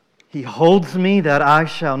He holds me that I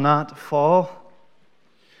shall not fall.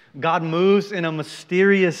 God moves in a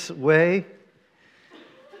mysterious way.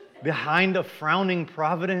 Behind a frowning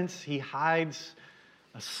providence, He hides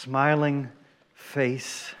a smiling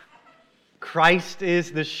face. Christ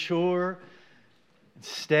is the sure,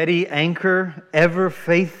 steady anchor, ever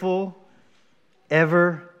faithful,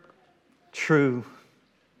 ever true.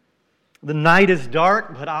 The night is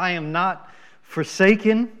dark, but I am not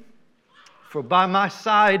forsaken. For by my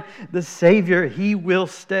side, the Savior, He will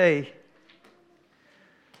stay.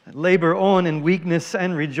 I labor on in weakness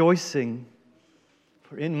and rejoicing,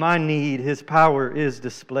 for in my need His power is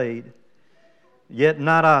displayed. Yet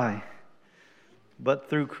not I, but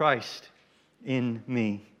through Christ in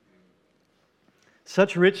me.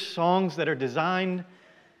 Such rich songs that are designed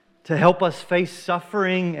to help us face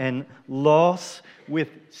suffering and loss with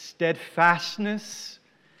steadfastness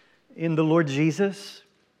in the Lord Jesus.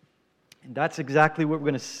 And that's exactly what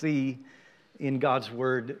we're going to see in God's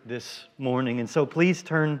Word this morning. And so please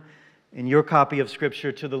turn in your copy of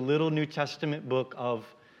Scripture to the little New Testament book of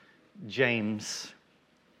James.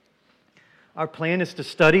 Our plan is to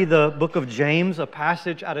study the book of James, a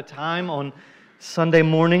passage at a time, on Sunday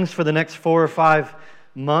mornings for the next 4 or 5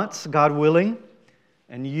 months, God willing.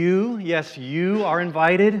 And you, yes, you are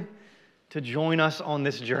invited to join us on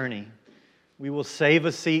this journey. We will save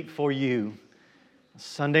a seat for you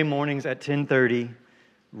Sunday mornings at 10:30,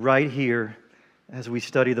 right here as we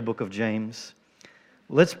study the book of James.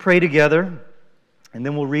 Let's pray together, and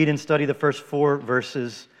then we'll read and study the first 4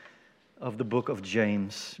 verses of the book of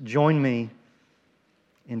James. Join me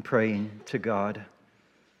in praying to God.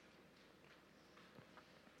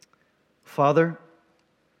 Father,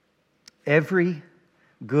 every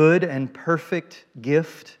good and perfect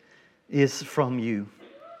gift is from You.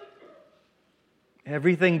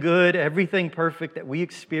 Everything good, everything perfect that we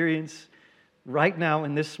experience right now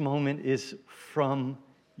in this moment is from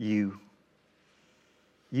You.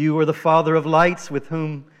 You are the Father of lights, with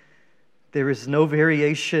whom there is no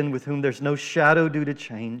variation, with whom there's no shadow due to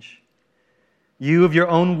change. You of Your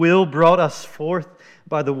own will brought us forth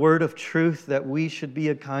by the word of truth, that we should be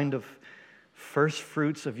a kind of first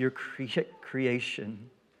fruits of Your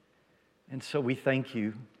creation. And so we thank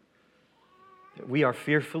You that we are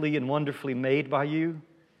fearfully and wonderfully made by You,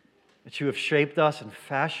 that You have shaped us and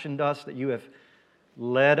fashioned us, that You have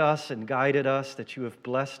led us and guided us, that You have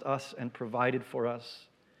blessed us and provided for us,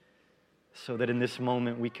 so that in this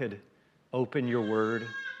moment we could open Your word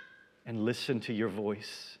and listen to Your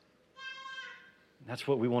voice. That's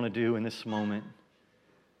what we want to do in this moment.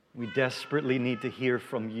 We desperately need to hear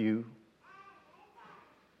from You.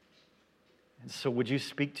 And so would You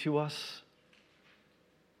speak to us?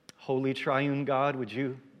 Holy Triune God, would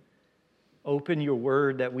You open Your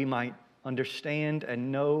word that we might understand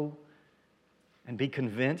and know and be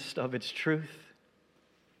convinced of its truth?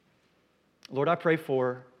 Lord, I pray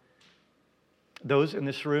for those in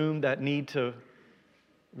this room that need to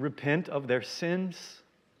repent of their sins,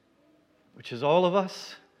 which is all of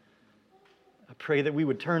us. I pray that we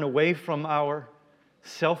would turn away from our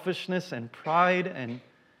selfishness and pride, and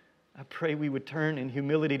I pray we would turn in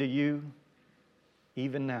humility to You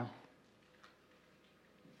even now.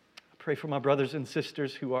 I pray for my brothers and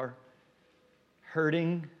sisters who are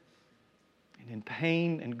hurting and in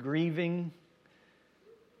pain and grieving.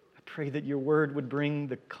 I pray that Your word would bring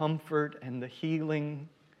the comfort and the healing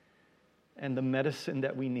and the medicine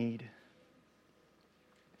that we need.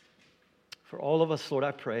 For all of us, Lord,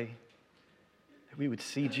 I pray that we would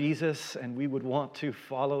see Jesus and we would want to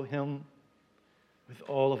follow Him with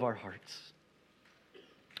all of our hearts.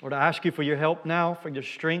 Lord, I ask You for Your help now, for Your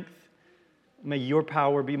strength. May Your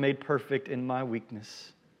power be made perfect in my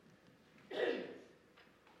weakness.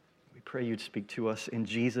 We pray You'd speak to us in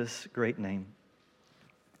Jesus' great name.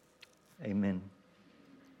 Amen.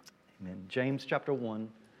 Amen. James chapter 1,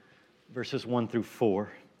 verses 1 through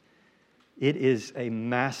 4. It is a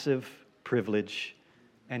massive privilege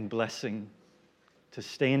and blessing to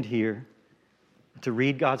stand here, to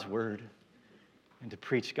read God's word, and to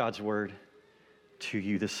preach God's word to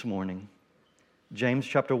you this morning. James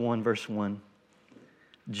chapter 1, verse 1.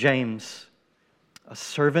 James, a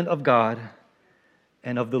servant of God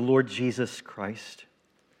and of the Lord Jesus Christ,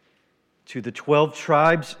 to the 12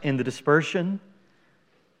 tribes in the dispersion,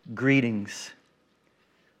 greetings.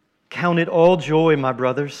 Count it all joy, my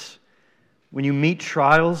brothers, when you meet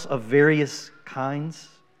trials of various kinds,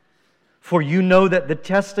 for you know that the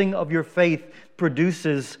testing of your faith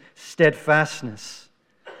produces steadfastness.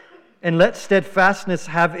 And let steadfastness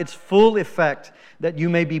have its full effect, that you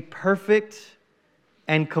may be perfect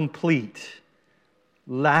and complete,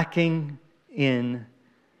 lacking in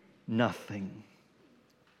nothing.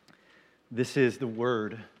 This is the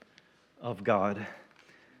Word of God.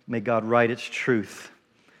 May God write its truth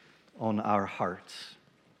on our hearts.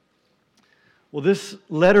 Well, this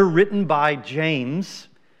letter written by James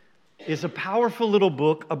is a powerful little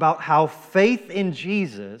book about how faith in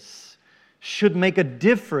Jesus should make a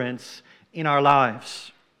difference in our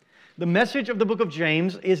lives. The message of the book of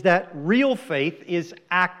James is that real faith is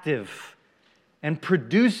active and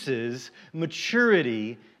produces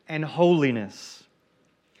maturity and holiness.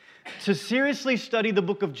 To seriously study the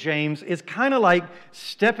book of James is kind of like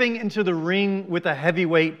stepping into the ring with a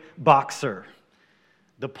heavyweight boxer.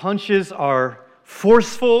 The punches are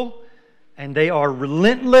forceful and they are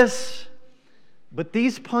relentless, but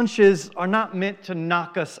these punches are not meant to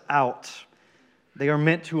knock us out. They are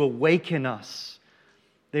meant to awaken us.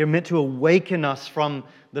 They are meant to awaken us from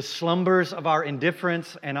the slumbers of our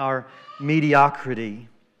indifference and our mediocrity.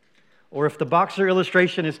 Or if the boxer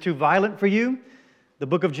illustration is too violent for you, the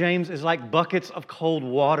book of James is like buckets of cold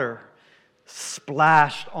water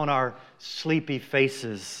splashed on our sleepy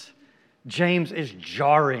faces. James is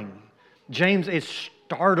jarring. James is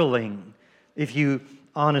startling if you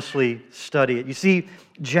honestly study it. You see,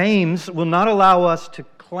 James will not allow us to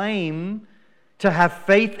claim to have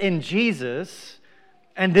faith in Jesus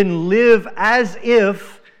and then live as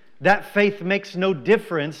if that faith makes no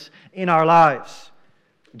difference in our lives.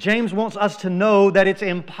 James wants us to know that it's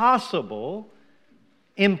impossible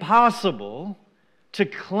to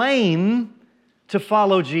claim to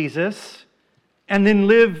follow Jesus and then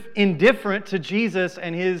live indifferent to Jesus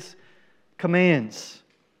and His commands.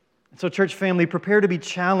 So, church family, prepare to be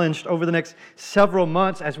challenged over the next several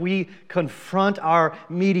months as we confront our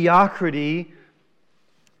mediocrity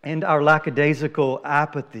and our lackadaisical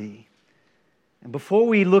apathy. And before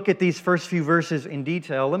we look at these first few verses in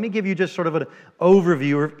detail, let me give you just sort of an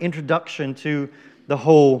overview or introduction to the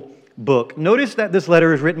whole book. Notice that this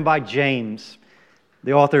letter is written by James.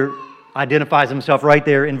 The author identifies himself right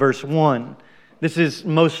there in verse 1. This is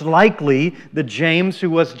most likely the James who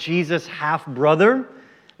was Jesus' half-brother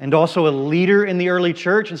and also a leader in the early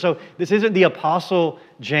church. And so this isn't the apostle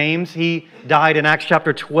James. He died in Acts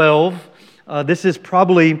chapter 12. This is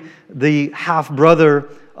probably the half-brother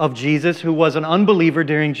of Jesus who was an unbeliever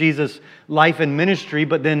during Jesus' life and ministry,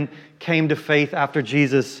 but then came to faith after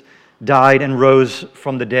Jesus died and rose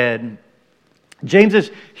from the dead. James's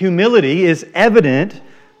humility is evident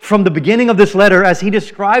from the beginning of this letter as he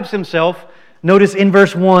describes himself, notice in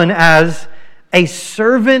verse 1, as a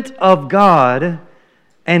servant of God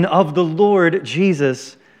and of the Lord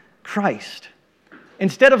Jesus Christ.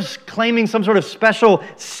 Instead of claiming some sort of special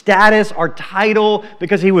status or title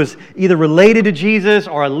because he was either related to Jesus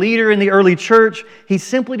or a leader in the early church, he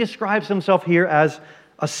simply describes himself here as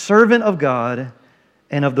a servant of God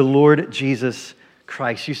and of the Lord Jesus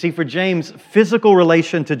Christ. You see, for James, physical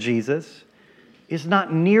relation to Jesus is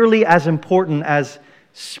not nearly as important as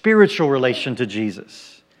spiritual relation to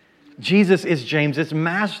Jesus. Jesus is James's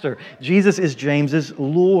master. Jesus is James's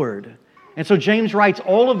Lord. And so James writes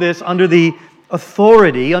all of this under the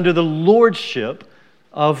authority, under the lordship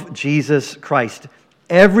of Jesus Christ.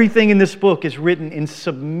 Everything in this book is written in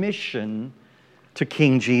submission to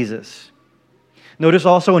King Jesus. Notice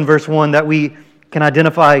also in verse 1 that we can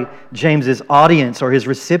identify James's audience or his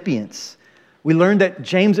recipients. We learned that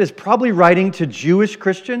James is probably writing to Jewish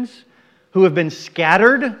Christians who have been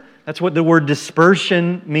scattered. That's what the word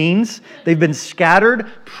dispersion means. They've been scattered,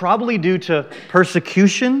 probably due to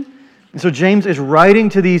persecution. And so James is writing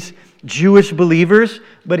to these Jewish believers,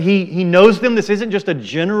 but he knows them. This isn't just a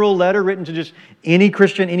general letter written to just any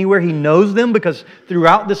Christian anywhere. He knows them because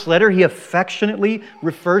throughout this letter, he affectionately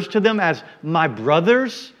refers to them as my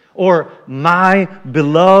brothers or my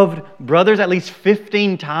beloved brothers at least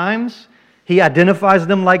 15 times. He identifies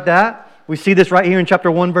them like that. We see this right here in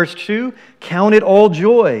chapter 1, verse 2. Count it all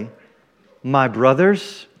joy, my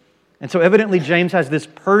brothers. And so evidently James has this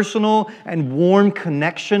personal and warm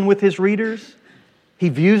connection with his readers. He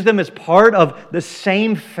views them as part of the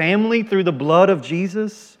same family through the blood of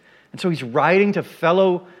Jesus. And so he's writing to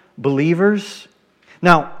fellow believers.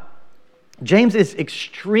 Now, James is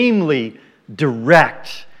extremely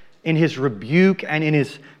direct in his rebuke and in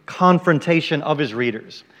his confrontation of his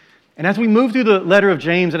readers. And as we move through the letter of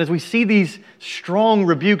James and as we see these strong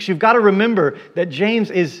rebukes, you've got to remember that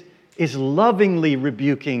James is lovingly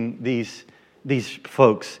rebuking these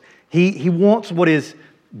folks. He wants what is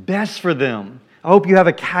best for them. I hope you have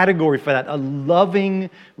a category for that, a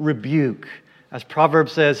loving rebuke. As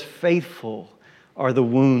Proverbs says, faithful are the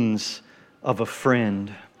wounds of a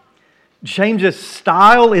friend. James's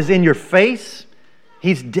style is in your face.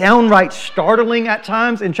 He's downright startling at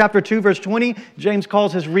times. In chapter 2, verse 20, James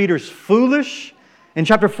calls his readers foolish. In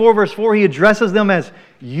chapter 4, verse 4, he addresses them as,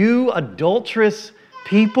 "You adulterous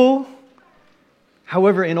people."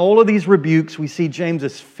 However, in all of these rebukes, we see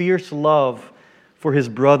James's fierce love for his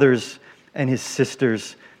brothers and his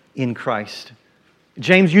sisters in Christ.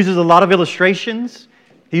 James uses a lot of illustrations.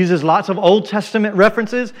 He uses lots of Old Testament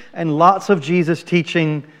references and lots of Jesus'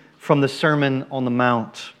 teaching from the Sermon on the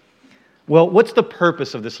Mount. Well, what's the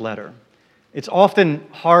purpose of this letter? It's often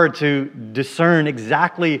hard to discern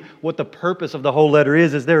exactly what the purpose of the whole letter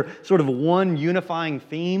is. Is there sort of one unifying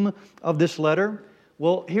theme of this letter?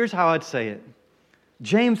 Well, here's how I'd say it.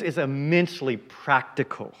 James is immensely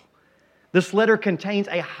practical. This letter contains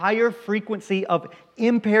a higher frequency of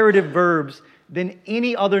imperative verbs than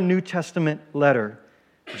any other New Testament letter.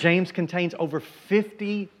 James contains over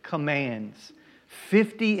 50 commands,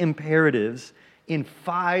 50 imperatives in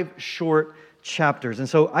 5 short chapters. And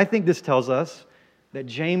so I think this tells us that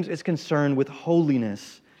James is concerned with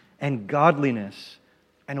holiness and godliness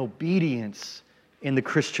and obedience in the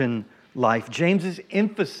Christian life. James's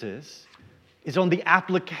emphasis is on the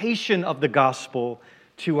application of the gospel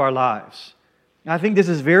to our lives. Now, I think this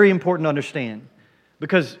is very important to understand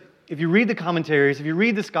because if you read the commentaries, if you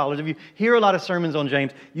read the scholars, if you hear a lot of sermons on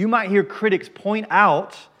James, you might hear critics point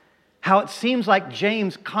out how it seems like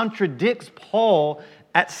James contradicts Paul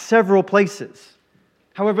at several places.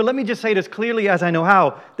 However, let me just say it as clearly as I know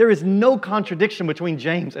how. There is no contradiction between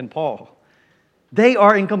James and Paul. They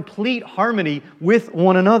are in complete harmony with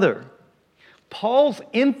one another. Paul's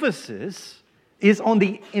emphasis is on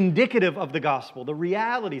the indicative of the gospel, the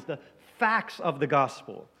realities, the facts of the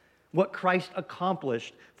gospel, what Christ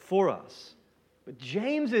accomplished for us. But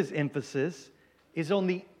James's emphasis is on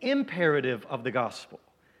the imperative of the gospel,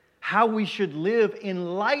 how we should live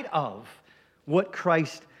in light of what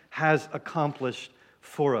Christ has accomplished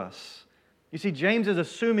for us. You see, James is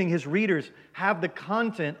assuming his readers have the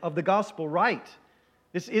content of the gospel right.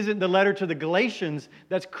 This isn't the letter to the Galatians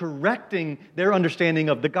that's correcting their understanding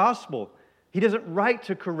of the gospel. He doesn't write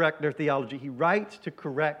to correct their theology. He writes to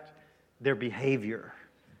correct their behavior.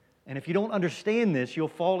 And if you don't understand this, you'll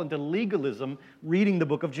fall into legalism reading the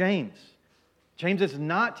book of James. James is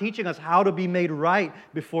not teaching us how to be made right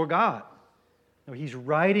before God. No, he's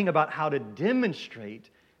writing about how to demonstrate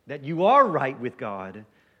that you are right with God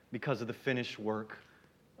because of the finished work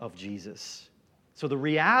of Jesus. So the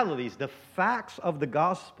realities, the facts of the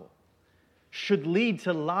gospel should lead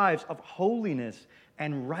to lives of holiness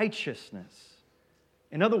and righteousness.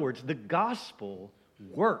 In other words, the gospel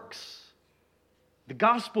works. The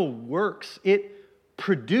gospel works. It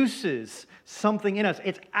produces something in us.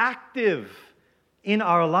 It's active in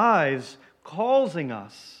our lives, causing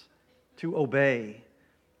us to obey.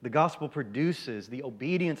 The gospel produces the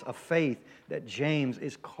obedience of faith that James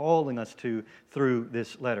is calling us to through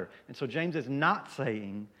this letter. And so James is not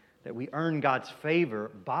saying that we earn God's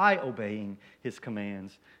favor by obeying His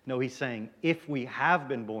commands. No, he's saying if we have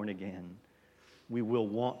been born again, we will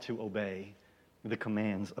want to obey the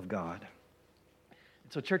commands of God.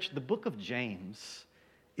 And so, church, the book of James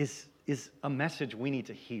is a message we need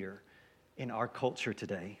to hear in our culture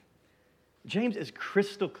today. James is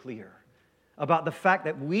crystal clear about the fact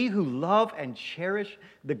that we who love and cherish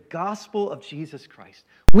the gospel of Jesus Christ,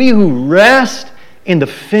 we who rest in the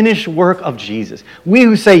finished work of Jesus, we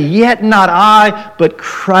who say, "Yet not I, but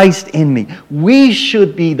Christ in me," we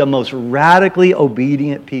should be the most radically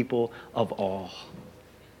obedient people of all.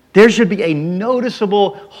 There should be a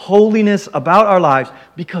noticeable holiness about our lives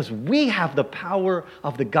because we have the power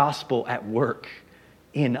of the gospel at work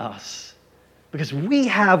in us. Because we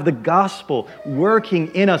have the gospel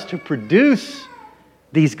working in us to produce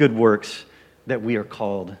these good works that we are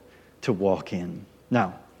called to walk in.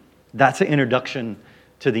 Now, that's an introduction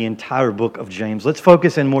to the entire book of James. Let's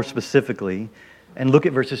focus in more specifically and look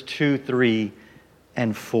at verses 2, 3,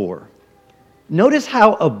 and 4. Notice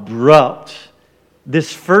how abrupt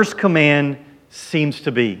this first command seems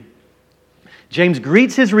to be. James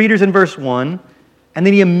greets his readers in verse 1, and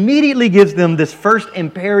then he immediately gives them this first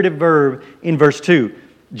imperative verb in verse 2.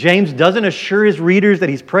 James doesn't assure his readers that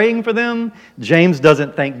he's praying for them. James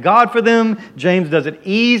doesn't thank God for them. James doesn't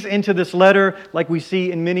ease into this letter like we see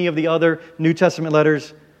in many of the other New Testament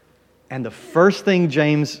letters. And the first thing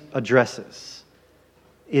James addresses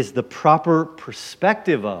is the proper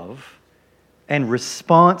perspective of and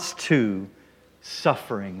response to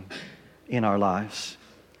suffering in our lives.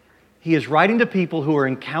 He is writing to people who are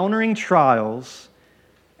encountering trials,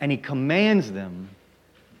 and he commands them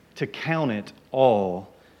to count it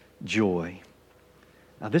all joy.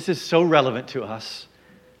 Now, this is so relevant to us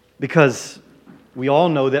because we all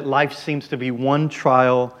know that life seems to be one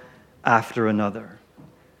trial after another.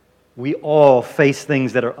 We all face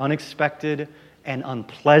things that are unexpected and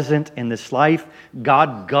unpleasant in this life.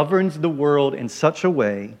 God governs the world in such a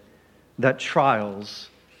way that trials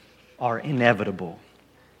are inevitable.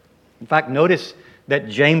 In fact, notice that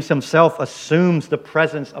James himself assumes the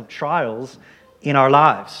presence of trials in our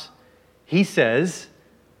lives. He says,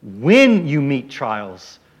 when you meet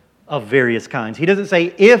trials of various kinds. He doesn't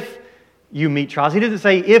say if you meet trials. He doesn't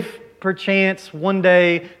say if perchance one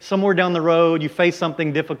day, somewhere down the road, you face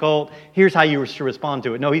something difficult, here's how you should respond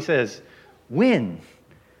to it. No, he says, when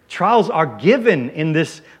trials are given in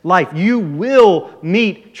this life, you will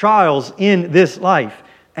meet trials in this life.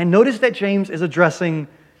 And notice that James is addressing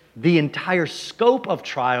the entire scope of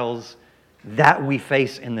trials that we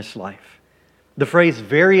face in this life. The phrase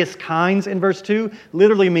various kinds in verse 2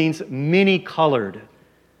 literally means many-colored.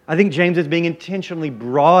 I think James is being intentionally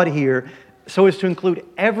broad here so as to include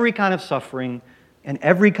every kind of suffering and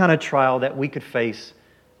every kind of trial that we could face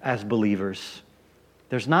as believers.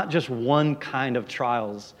 There's not just one kind of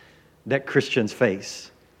trials that Christians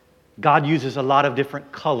face. God uses a lot of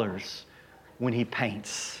different colors when He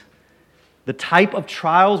paints. The type of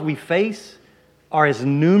trials we face are as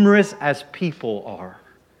numerous as people are.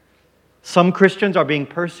 Some Christians are being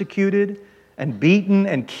persecuted and beaten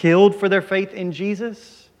and killed for their faith in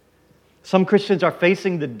Jesus. Some Christians are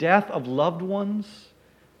facing the death of loved ones.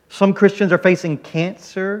 Some Christians are facing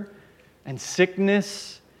cancer and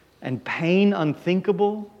sickness and pain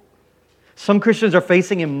unthinkable. Some Christians are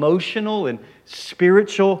facing emotional and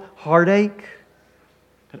spiritual heartache.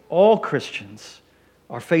 But all Christians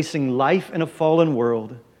are facing life in a fallen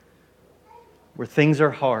world where things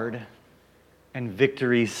are hard and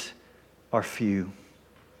victories are few.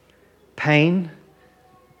 Pain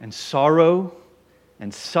and sorrow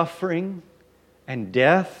and suffering and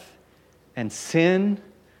death and sin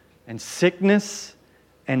and sickness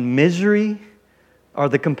and misery are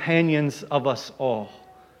the companions of us all.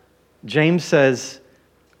 James says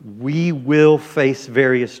we will face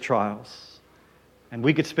various trials. And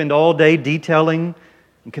we could spend all day detailing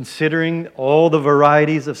and considering all the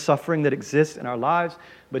varieties of suffering that exist in our lives.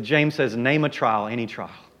 But James says, name a trial, any trial.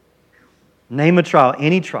 Name a trial,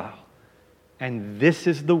 any trial. And this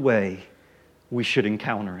is the way we should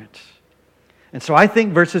encounter it. And so I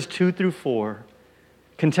think verses 2 through 4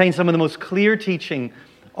 contain some of the most clear teaching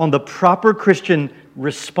on the proper Christian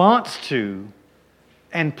response to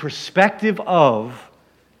and perspective of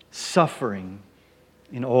suffering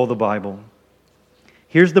in all the Bible.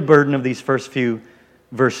 Here's the burden of these first few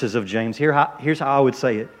verses of James. Here's how I would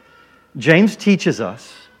say it. James teaches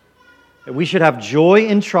us that we should have joy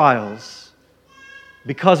in trials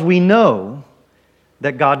because we know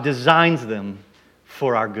that God designs them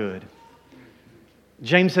for our good.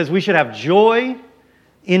 James says we should have joy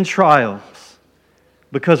in trials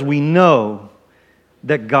because we know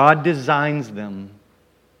that God designs them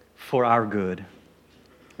for our good.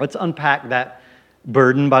 Let's unpack that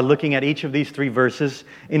burden by looking at each of these three verses.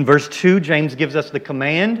 In verse 2, James gives us the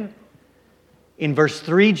command. In verse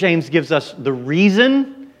 3, James gives us the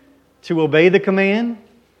reason to obey the command.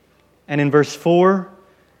 And in verse 4,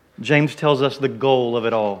 James tells us the goal of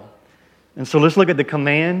it all. And so let's look at the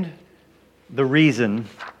command, the reason,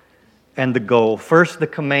 and the goal. First, the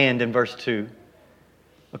command in verse 2.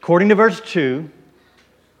 According to verse 2,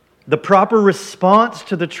 the proper response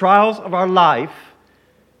to the trials of our life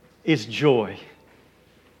is joy.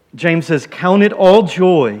 James says, count it all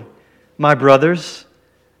joy, my brothers,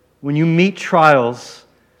 when you meet trials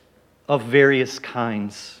of various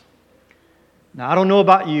kinds. Now, I don't know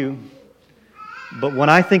about you, but when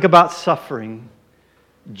I think about suffering,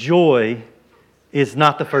 joy is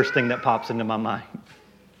not the first thing that pops into my mind.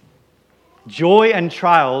 Joy and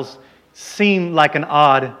trials seem like an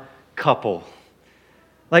odd couple.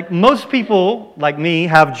 Like most people, like me,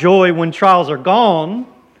 have joy when trials are gone,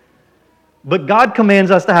 but God commands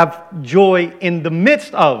us to have joy in the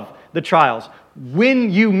midst of the trials. When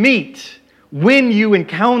you meet, when you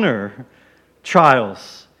encounter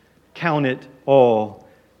trials, count it all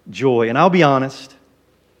joy. And I'll be honest,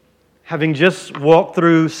 having just walked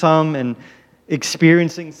through some and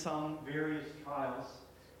experiencing some various trials,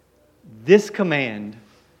 this command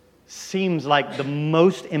seems like the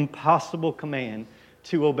most impossible command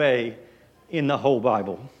to obey in the whole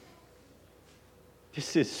Bible.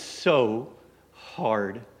 This is so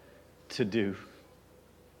hard to do.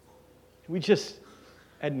 Can we just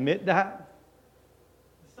admit that?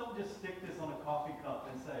 Let's don't just stick this on a coffee cup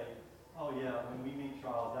and say, oh yeah, when we meet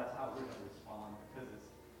trials, that's how we're going to respond, because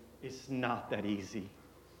it's not that easy.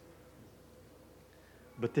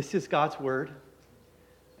 But this is God's word,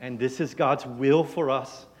 and this is God's will for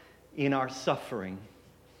us in our suffering.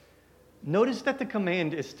 Notice that the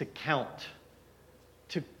command is to count,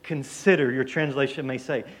 to consider, your translation may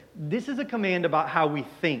say. This is a command about how we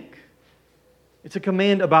think. It's a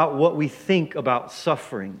command about what we think about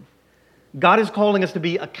suffering. God is calling us to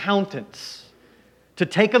be accountants, to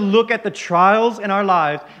take a look at the trials in our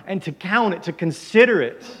lives and to count it, to consider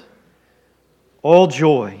it all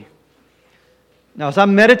joy. Now, as I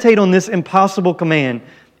meditate on this impossible command,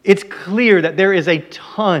 it's clear that there is a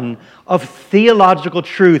ton of theological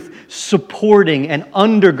truth supporting and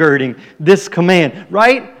undergirding this command,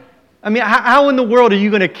 right? I mean, how in the world are you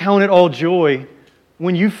going to count it all joy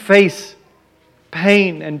when you face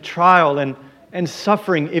pain and trial and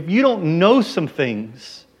suffering if you don't know some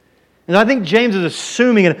things? And I think James is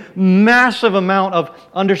assuming a massive amount of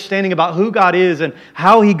understanding about who God is and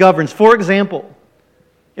how He governs. For example,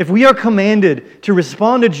 if we are commanded to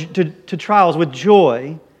respond to trials with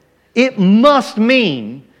joy, it must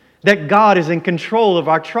mean that God is in control of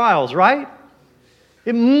our trials, right?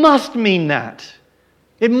 It must mean that.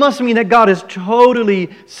 It must mean that God is totally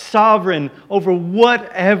sovereign over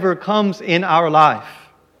whatever comes in our life.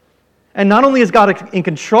 And not only is God in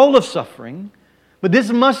control of suffering, but this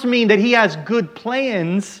must mean that He has good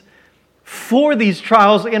plans for these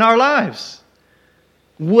trials in our lives.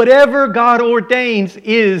 Whatever God ordains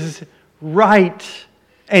is right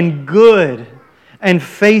and good and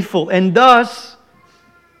faithful. And thus,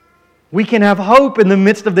 we can have hope in the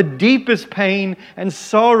midst of the deepest pain and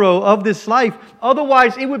sorrow of this life.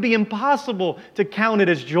 Otherwise, it would be impossible to count it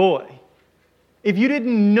as joy. If you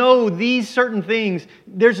didn't know these certain things,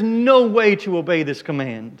 there's no way to obey this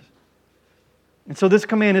command. And so this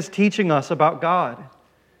command is teaching us about God.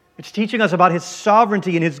 It's teaching us about His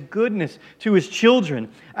sovereignty and His goodness to His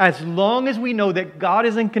children. As long as we know that God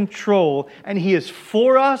is in control and He is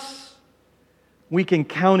for us, we can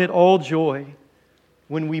count it all joy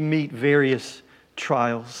when we meet various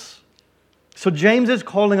trials. So James is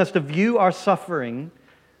calling us to view our suffering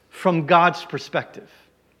from God's perspective,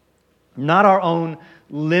 not our own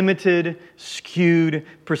limited, skewed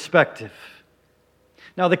perspective.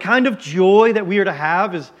 Now, the kind of joy that we are to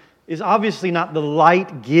have is obviously not the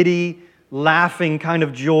light, giddy, laughing kind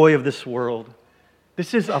of joy of this world.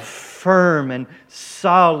 This is a firm and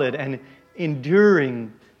solid and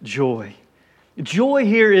enduring joy. Joy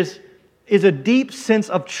here is a deep sense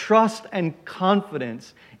of trust and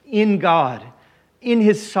confidence in God, in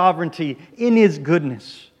His sovereignty, in His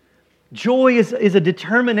goodness. Joy is a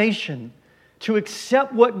determination to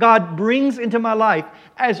accept what God brings into my life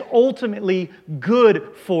as ultimately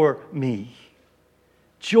good for me.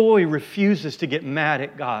 Joy refuses to get mad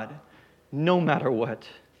at God, no matter what.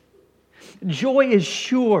 Joy is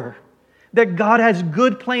sure that God has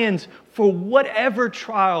good plans for whatever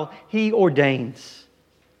trial He ordains.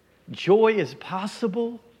 Joy is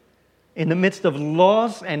possible in the midst of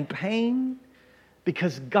loss and pain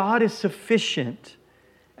because God is sufficient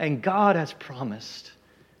and God has promised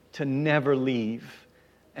to never leave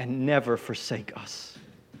and never forsake us.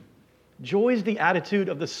 Joy is the attitude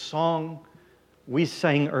of the song we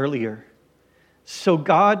sang earlier. So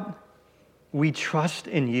God, we trust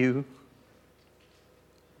in You.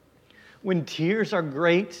 When tears are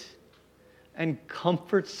great and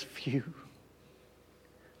comforts few,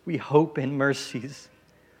 we hope in mercies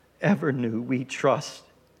ever new. We trust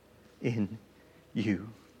in You.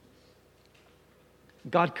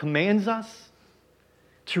 God commands us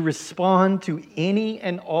to respond to any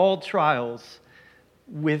and all trials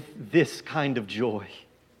with this kind of joy.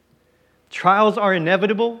 Trials are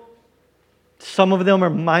inevitable. Some of them are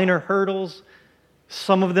minor hurdles.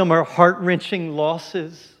 Some of them are heart-wrenching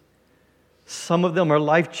losses. Some of them are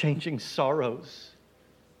life-changing sorrows.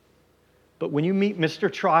 But when you meet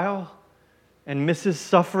Mr. Trial and Mrs.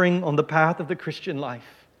 Suffering on the path of the Christian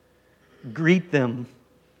life, greet them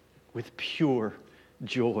with pure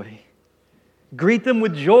joy. Greet them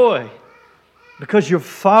with joy because your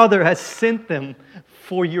Father has sent them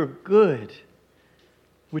for your good,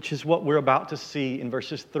 which is what we're about to see in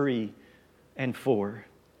verses 3 and 4.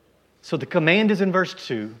 So the command is in verse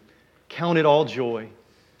 2, count it all joy.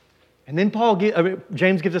 And then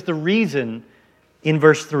James gives us the reason in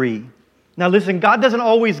verse 3. Now listen, God doesn't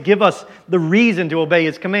always give us the reason to obey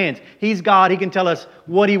His commands. He's God. He can tell us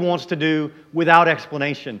what He wants to do without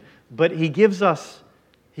explanation. But He gives us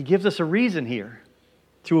a reason here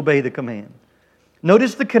to obey the command.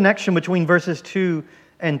 Notice the connection between verses 2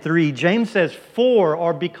 and 3. James says, for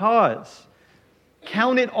or because.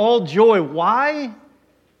 Count it all joy. Why?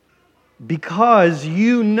 Because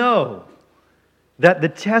you know that the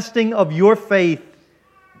testing of your faith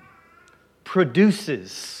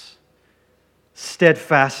produces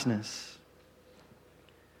steadfastness.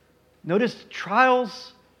 Notice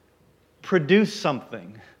trials produce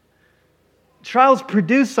something. Trials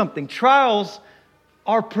produce something. Trials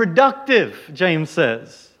are productive, James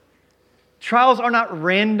says. Trials are not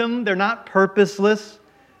random. They're not purposeless.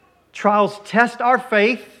 Trials test our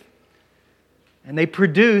faith, and they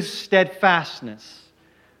produce steadfastness,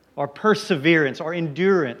 or perseverance, or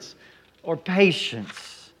endurance, or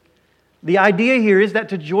patience. The idea here is that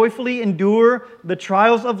to joyfully endure the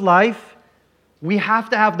trials of life, we have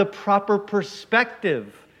to have the proper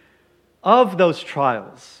perspective of those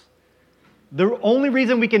trials. The only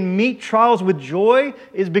reason we can meet trials with joy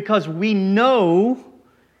is because we know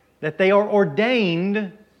that they are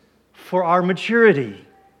ordained for our maturity.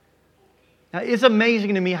 Now, it's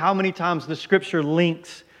amazing to me how many times the Scripture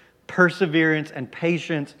links perseverance and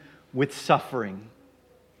patience with suffering.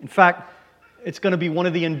 In fact, it's going to be one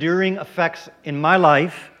of the enduring effects in my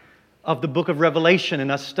life of the book of Revelation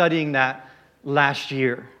and us studying that last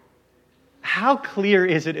year. How clear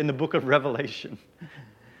is it in the book of Revelation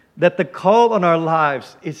that the call on our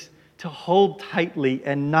lives is to hold tightly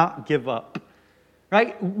and not give up?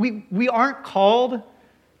 Right? We aren't called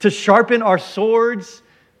to sharpen our swords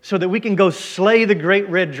so that we can go slay the great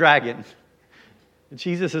red dragon.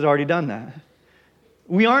 Jesus has already done that.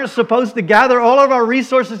 We aren't supposed to gather all of our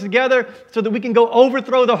resources together so that we can go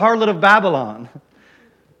overthrow the harlot of Babylon.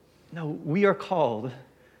 No, we are called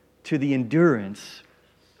to the endurance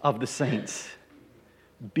of the saints.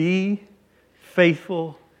 Be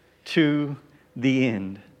faithful to the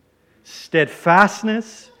end.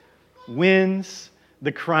 Steadfastness wins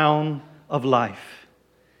the crown of life.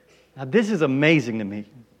 Now, this is amazing to me.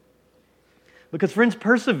 Because, friends,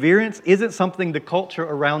 perseverance isn't something the culture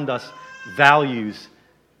around us values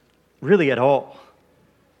really at all.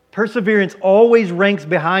 Perseverance always ranks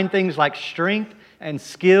behind things like strength and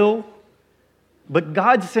skill. But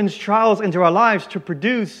God sends trials into our lives to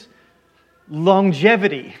produce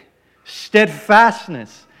longevity,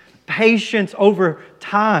 steadfastness, patience over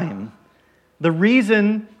time. The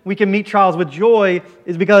reason we can meet trials with joy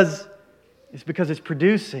is because it's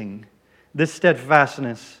producing this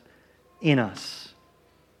steadfastness in us.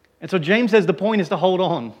 And so James says the point is to hold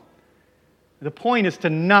on. The point is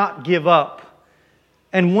to not give up.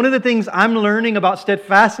 And one of the things I'm learning about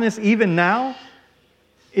steadfastness even now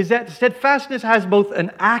is that steadfastness has both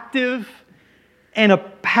an active and a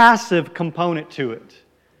passive component to it.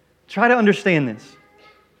 Try to understand this.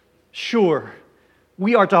 Sure,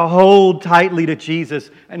 we are to hold tightly to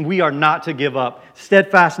Jesus and we are not to give up.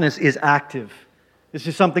 Steadfastness is active. This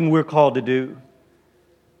is something we're called to do.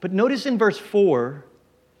 But notice in verse 4,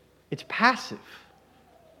 it's passive.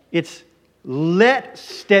 It's let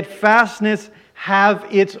steadfastness have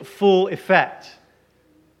its full effect.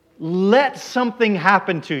 Let something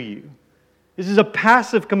happen to you. This is a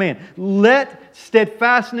passive command. Let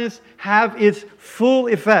steadfastness have its full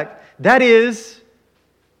effect. That is,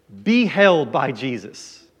 be held by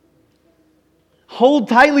Jesus. Hold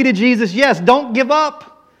tightly to Jesus, yes, don't give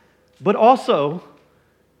up, but also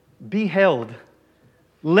be held.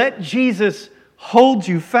 Let Jesus hold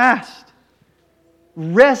you fast.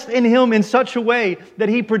 Rest in Him in such a way that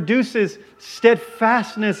He produces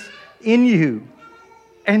steadfastness in you.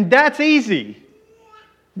 And that's easy.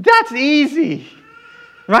 That's easy.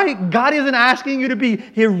 Right? God isn't asking you to be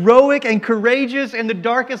heroic and courageous in the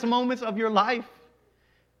darkest moments of your life.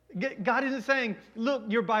 God isn't saying, look,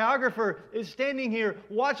 your biographer is standing here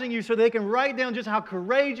watching you so they can write down just how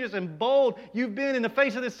courageous and bold you've been in the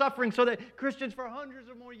face of this suffering so that Christians for hundreds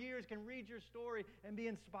or more years can read your story and be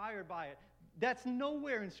inspired by it. That's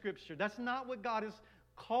nowhere in Scripture. That's not what God is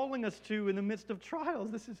calling us to in the midst of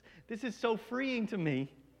trials. This is so freeing to me.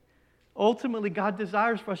 Ultimately, God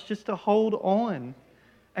desires for us just to hold on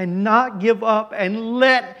and not give up and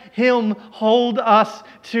let Him hold us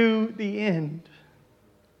to the end.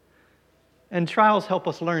 And trials help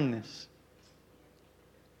us learn this.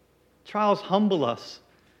 Trials humble us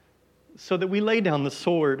so that we lay down the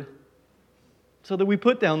sword, so that we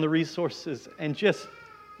put down the resources and just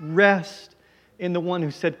rest in the one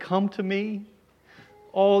who said, "Come to me,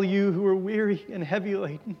 all you who are weary and heavy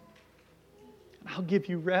laden, and I'll give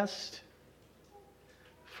you rest,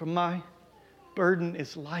 for my burden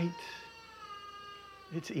is light.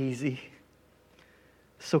 It's easy."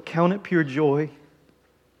 So count it pure joy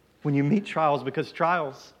when you meet trials, because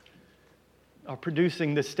trials are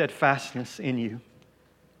producing this steadfastness in you.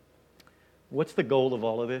 What's the goal of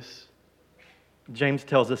all of this? James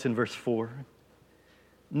tells us in verse 4.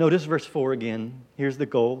 Notice verse 4 again. Here's the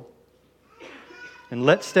goal. And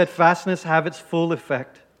let steadfastness have its full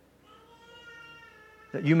effect,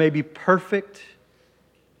 that you may be perfect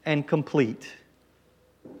and complete,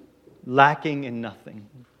 lacking in nothing.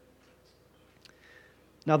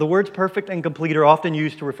 Now, the words perfect and complete are often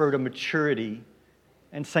used to refer to maturity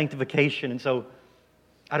and sanctification. And so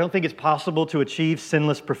I don't think it's possible to achieve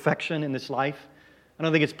sinless perfection in this life. I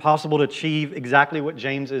don't think it's possible to achieve exactly what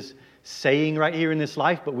James is saying right here in this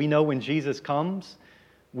life, but we know when Jesus comes,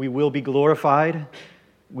 we will be glorified.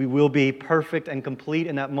 We will be perfect and complete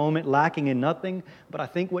in that moment, lacking in nothing. But I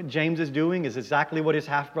think what James is doing is exactly what his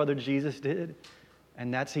half-brother Jesus did,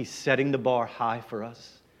 and that's he's setting the bar high for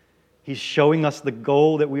us. He's showing us the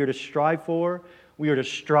goal that we are to strive for. We are to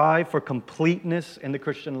strive for completeness in the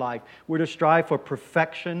Christian life. We're to strive for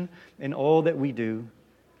perfection in all that we do.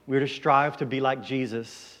 We're to strive to be like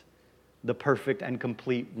Jesus, the perfect and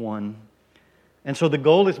complete one. And so the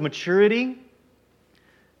goal is maturity,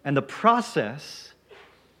 and the process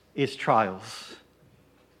is trials.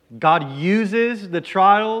 God uses the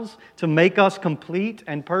trials to make us complete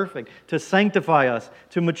and perfect, to sanctify us,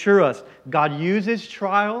 to mature us. God uses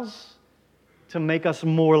trials to make us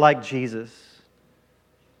more like Jesus.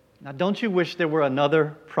 Now, don't you wish there were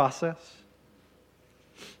another process?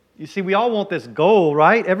 You see, we all want this goal,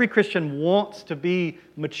 right? Every Christian wants to be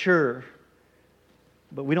mature,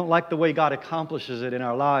 but we don't like the way God accomplishes it in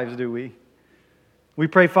our lives, do we? We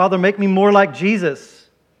pray, Father, make me more like Jesus.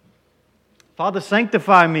 Father,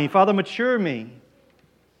 sanctify me. Father, mature me.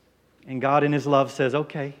 And God in His love says,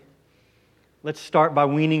 okay, let's start by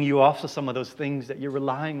weaning you off of some of those things that you're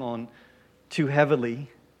relying on too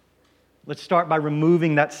heavily. Let's start by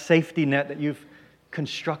removing that safety net that you've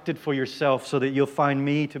constructed for yourself so that you'll find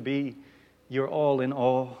me to be your all in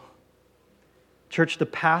all. Church, the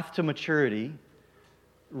path to maturity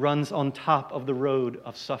runs on top of the road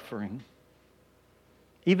of suffering.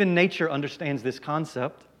 Even nature understands this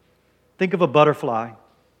concept. Think of a butterfly.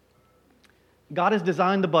 God has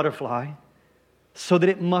designed the butterfly so that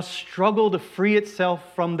it must struggle to free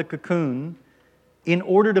itself from the cocoon in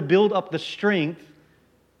order to build up the strength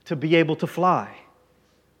to be able to fly.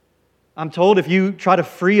 I'm told if you try to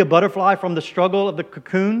free a butterfly from the struggle of the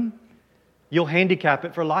cocoon, you'll handicap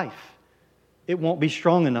it for life. It won't be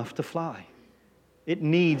strong enough to fly. It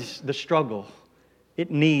needs the struggle.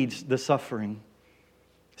 It needs the suffering.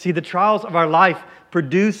 See, the trials of our life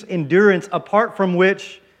produce endurance apart from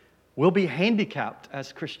which we'll be handicapped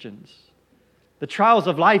as Christians. The trials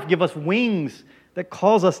of life give us wings that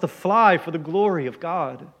cause us to fly for the glory of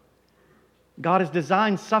God. God has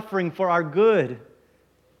designed suffering for our good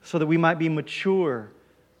so that we might be mature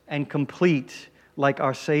and complete like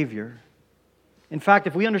our Savior. In fact,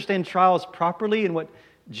 if we understand trials properly and what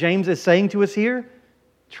James is saying to us here,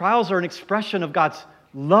 trials are an expression of God's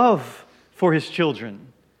love for His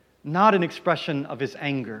children, not an expression of His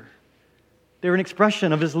anger. They're an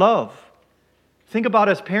expression of His love. Think about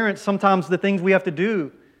as parents, sometimes the things we have to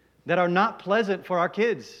do that are not pleasant for our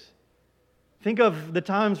kids. Think of the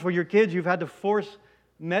times where your kids, you've had to force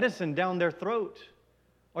medicine down their throat,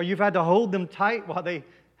 or you've had to hold them tight while they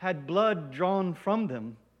had blood drawn from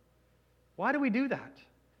them. Why do we do that?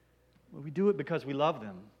 Well, we do it because we love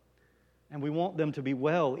them, and we want them to be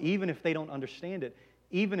well, even if they don't understand it,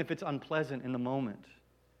 even if it's unpleasant in the moment.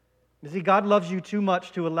 You see, God loves you too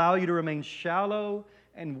much to allow you to remain shallow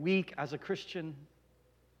and weak as a Christian.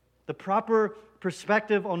 The proper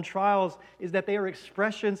perspective on trials is that they are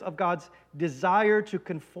expressions of God's desire to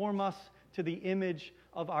conform us to the image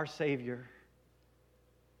of our Savior.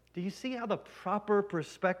 Do you see how the proper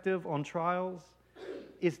perspective on trials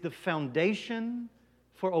is the foundation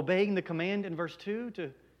for obeying the command in verse 2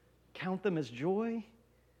 to count them as joy?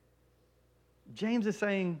 James is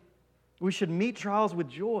saying we should meet trials with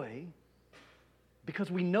joy because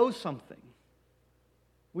we know something.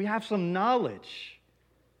 We have some knowledge.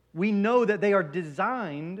 We know that they are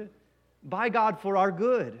designed by God for our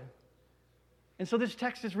good. And so this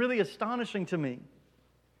text is really astonishing to me.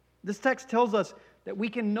 This text tells us that we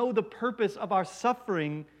can know the purpose of our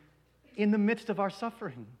suffering in the midst of our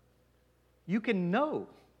suffering. You can know.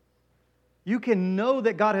 You can know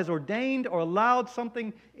that God has ordained or allowed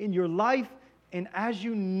something in your life, and as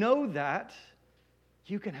you know that,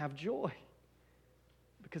 you can have joy.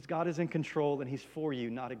 Because God is in control and He's for you,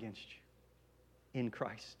 not against you, in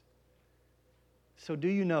Christ. So do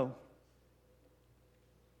you know?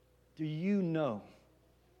 Do you know?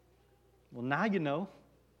 Well, now you know.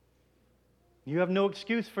 You have no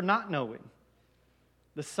excuse for not knowing.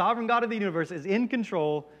 The sovereign God of the universe is in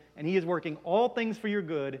control, and He is working all things for your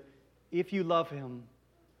good if you love Him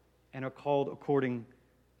and are called according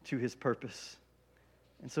to His purpose.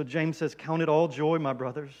 And so James says, count it all joy, my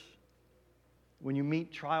brothers, when you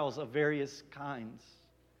meet trials of various kinds.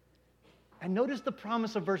 And notice the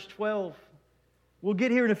promise of verse 12. We'll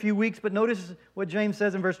get here in a few weeks, but notice what James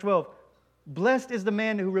says in verse 12. Blessed is the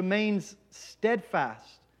man who remains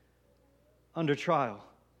steadfast under trial.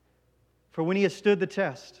 For when he has stood the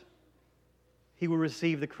test, he will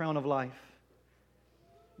receive the crown of life,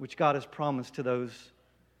 which God has promised to those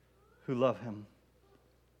who love him.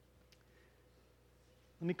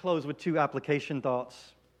 Let me close with 2 application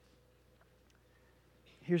thoughts.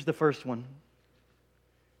 Here's the first one.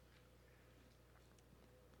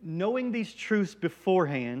 Knowing these truths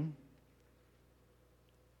beforehand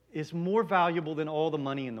is more valuable than all the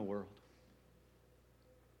money in the world.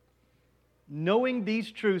 Knowing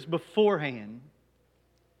these truths beforehand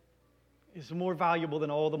is more valuable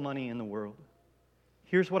than all the money in the world.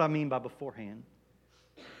 Here's what I mean by beforehand.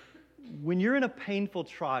 When you're in a painful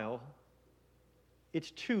trial,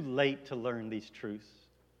 it's too late to learn these truths.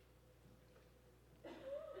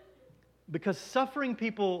 Because suffering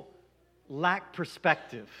people lack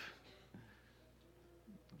perspective.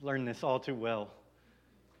 I've learned this all too well.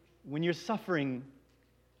 When you're suffering,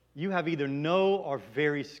 you have either no or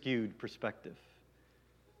very skewed perspective.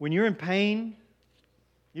 When you're in pain,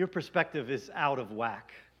 your perspective is out of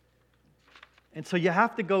whack. And so you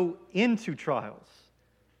have to go into trials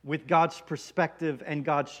with God's perspective and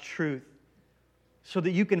God's truth so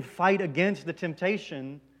that you can fight against the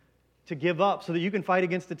temptation to give up, so that you can fight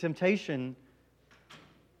against the temptation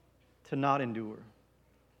to not endure.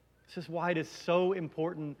 This is why it is so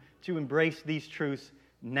important to embrace these truths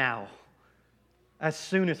now, as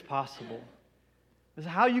soon as possible. This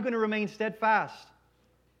is how you're going to remain steadfast.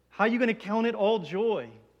 How are you going to count it all joy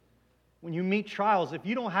when you meet trials if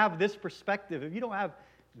you don't have this perspective, if you don't have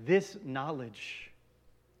this knowledge?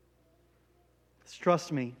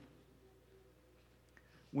 Trust me,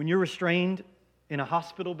 when you're restrained in a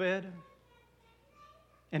hospital bed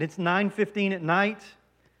and it's 9:15 at night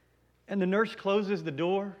and the nurse closes the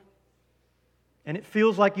door and it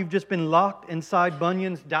feels like you've just been locked inside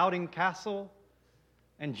Bunyan's doubting castle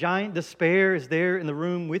and giant despair is there in the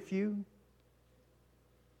room with you,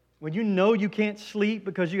 when you know you can't sleep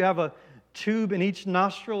because you have a tube in each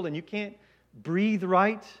nostril and you can't breathe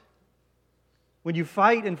right, when you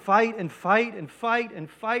fight and fight and fight and fight and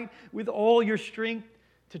fight with all your strength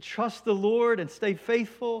to trust the Lord and stay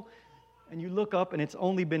faithful, and you look up and it's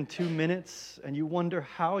only been 2 minutes and you wonder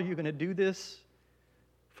how you're going to do this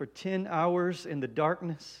for 10 hours in the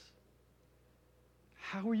darkness.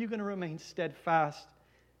 How are you going to remain steadfast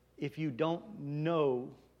if you don't know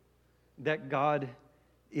that God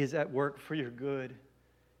is at work for your good,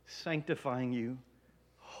 sanctifying you,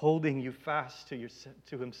 holding you fast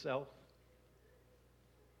to Himself?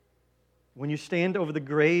 When you stand over the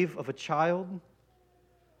grave of a child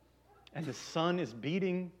and the sun is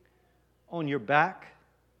beating on your back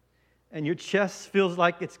and your chest feels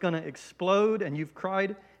like it's going to explode and you've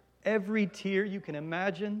cried every tear you can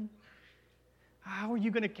imagine, how are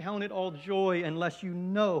you going to count it all joy unless you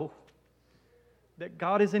know that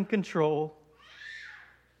God is in control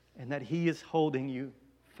and that He is holding you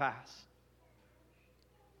fast?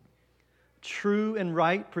 True and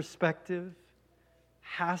right perspective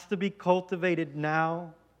has to be cultivated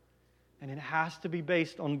now, and it has to be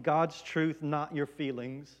based on God's truth, not your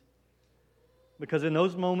feelings. Because in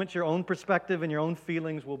those moments, your own perspective and your own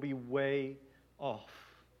feelings will be way off.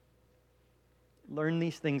 Learn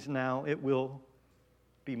these things now. It will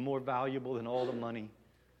be more valuable than all the money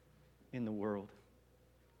in the world.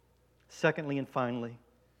 Secondly and finally,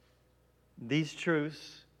 these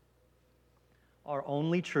truths are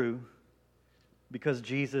only true because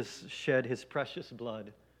Jesus shed His precious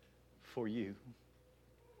blood for you.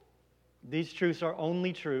 These truths are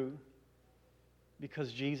only true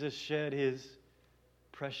because Jesus shed His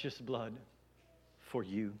precious blood for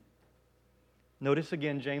you. Notice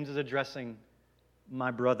again, James is addressing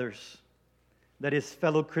my brothers, that is,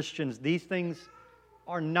 fellow Christians. These things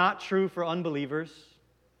are not true for unbelievers.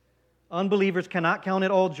 Unbelievers cannot count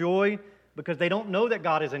it all joy because they don't know that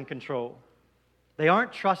God is in control. They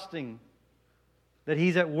aren't trusting that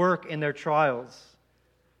He's at work in their trials.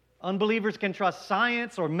 Unbelievers can trust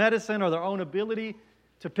science or medicine or their own ability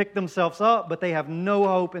to pick themselves up, but they have no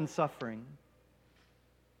hope in suffering.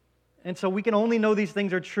 And so we can only know these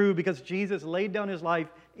things are true because Jesus laid down His life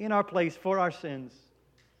in our place for our sins.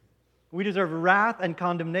 We deserve wrath and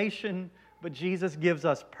condemnation, but Jesus gives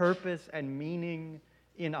us purpose and meaning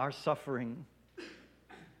in our suffering.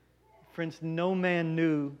 Friends, no man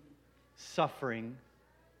knew suffering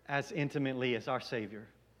as intimately as our Savior.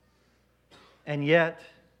 And yet,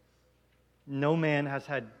 no man has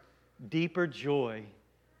had deeper joy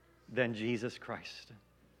than Jesus Christ.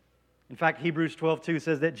 In fact, Hebrews 12:2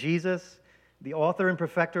 says that Jesus, the author and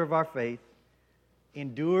perfecter of our faith,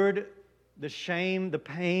 endured the shame, the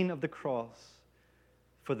pain of the cross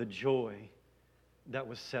for the joy that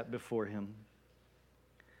was set before him.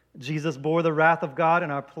 Jesus bore the wrath of God in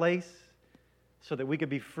our place so that we could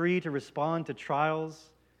be free to respond to trials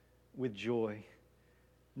with joy,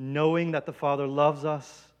 knowing that the Father loves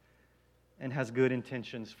us and has good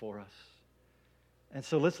intentions for us. And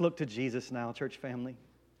so let's look to Jesus now, church family.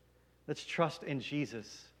 Let's trust in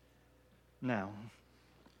Jesus now.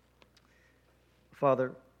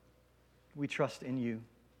 Father, we trust in you.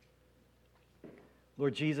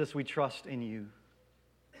 Lord Jesus, we trust in you.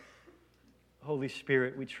 Holy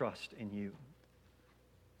Spirit, we trust in you.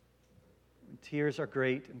 When tears are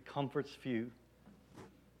great and comforts few,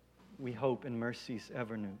 we hope in mercies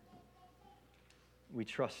ever new. We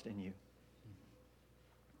trust in you.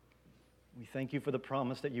 We thank you for the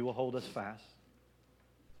promise that you will hold us fast.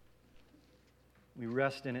 We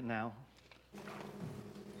rest in it now.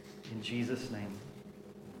 In Jesus' name,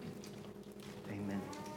 amen.